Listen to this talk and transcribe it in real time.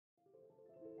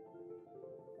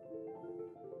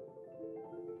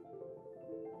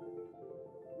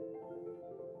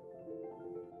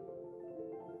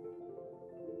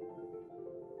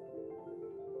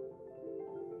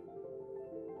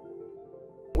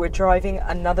we're driving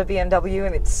another BMW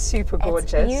and it's super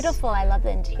gorgeous. It's beautiful. I love the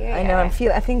interior. I know.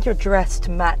 I think you're dressed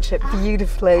to match it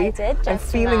beautifully. I did. I'm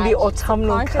feeling the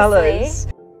autumnal colours.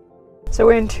 So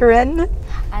we're in Turin.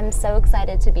 I'm so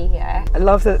excited to be here. I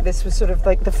love that this was sort of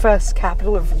like the first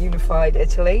capital of unified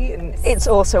Italy, and it's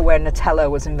also where Nutella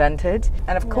was invented,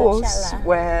 and of course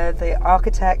where the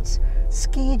architect,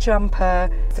 ski jumper,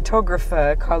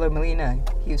 photographer Carlo Mellino,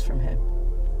 he was from here.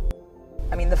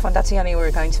 I mean, the Fondazione we're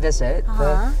going to visit,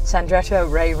 the Sandretto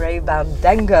Re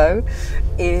Rebaudengo,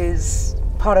 is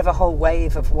part of a whole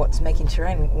wave of what's making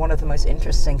Turin one of the most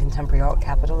interesting contemporary art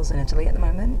capitals in Italy at the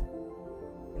moment.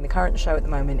 The current show at the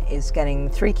moment is getting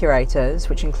 3 curators,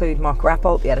 which include Mark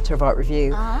Rappold, the editor of Art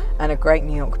Review, and a great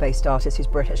New York-based artist who's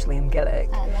British, Liam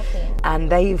Gillick. I love him. And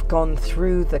they've gone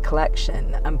through the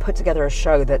collection and put together a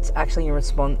show that's actually in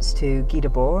response to Guy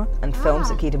Debord and films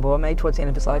that Guy Debord made towards the end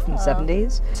of his life in the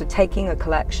 70s. So taking a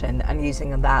collection and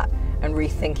using that and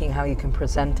rethinking how you can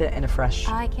present it in a fresh,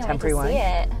 contemporary way. I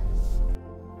can't wait to see it.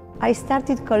 I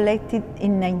started collecting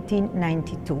in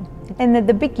 1992, and at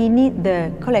the beginning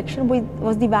the collection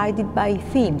was divided by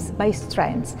themes, by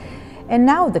strands. And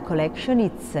now the collection,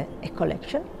 it's a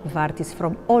collection of artists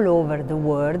from all over the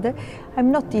world.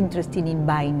 I'm not interested in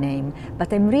buying names,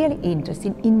 but I'm really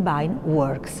interested in buying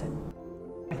works.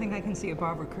 I think I can see a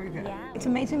Barbara Kruger. Yeah. It's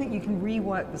amazing that you can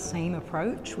rework the same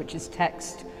approach, which is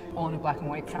text on a black and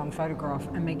white found photograph,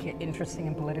 and make it interesting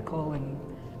and political and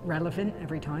relevant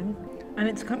every time. And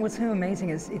it's kind of, what's so amazing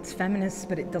is it's feminist,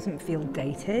 but it doesn't feel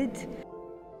dated.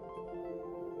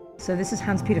 So this is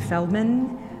Hans-Peter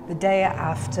Feldman, the day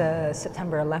after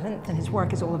September 11th, and his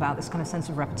work is all about this kind of sense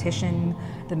of repetition,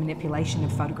 the manipulation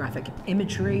of photographic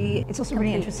imagery. It's also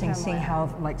really interesting seeing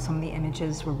how like some of the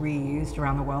images were reused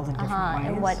around the world in different ways.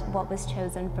 And what was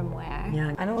chosen from where.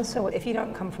 Yeah, and also if you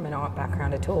don't come from an art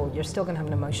background at all, you're still going to have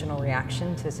an emotional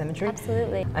reaction to this imagery.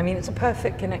 Absolutely. I mean, it's a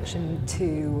perfect connection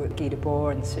to Guy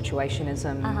Debord and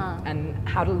situationism and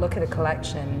how to look at a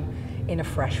collection in a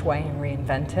fresh way and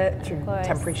reinvent it through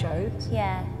contemporary shows.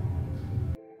 Yeah.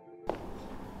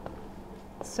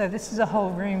 So this is a whole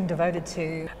room devoted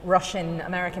to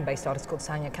Russian-American-based artist called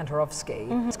Sanya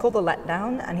Kantorovsky. It's called The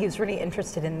Letdown, and he was really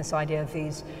interested in this idea of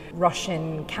these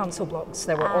Russian council blocks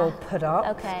that were all put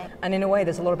up. And in a way,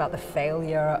 there's a lot about the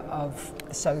failure of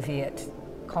the Soviet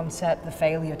concept, the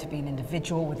failure to be an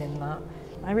individual within that.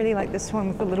 I really like this one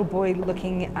with the little boy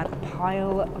looking at a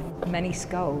pile of many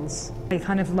skulls. I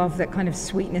kind of love that kind of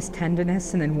sweetness,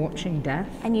 tenderness, and then watching death.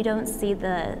 And you don't see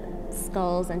the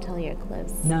skulls until you're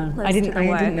close. No, I didn't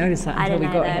notice that until we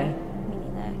got here. Me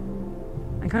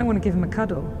neither. I kind of want to give him a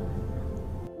cuddle.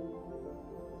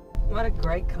 What a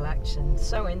great collection.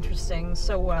 So interesting,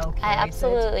 so well curated. I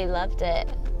absolutely loved it.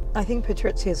 I think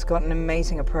Patricia's got an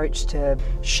amazing approach to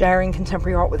sharing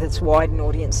contemporary art with as wide an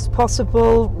audience as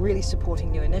possible, really supporting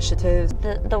new initiatives.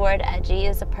 The word edgy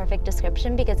is a perfect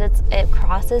description because it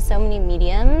crosses so many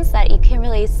mediums that you can't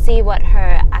really see what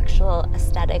her actual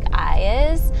aesthetic eye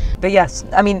is. But yes,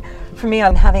 I mean, for me,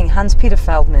 I'm having Hans-Peter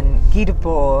Feldman, Guy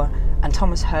Debord, and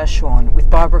Thomas Hirschhorn with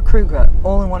Barbara Kruger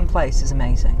all in one place is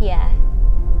amazing. Yeah.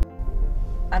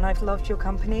 And I've loved your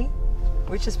company,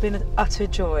 which has been an utter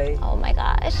joy. Oh my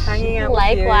gosh. Hanging out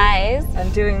Likewise. with you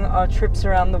and doing our trips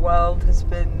around the world has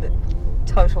been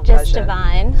total Just pleasure.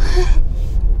 divine.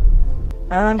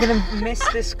 And I'm gonna miss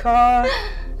this car.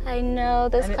 I know,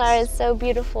 this car is so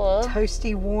beautiful.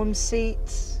 Toasty warm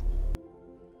seats.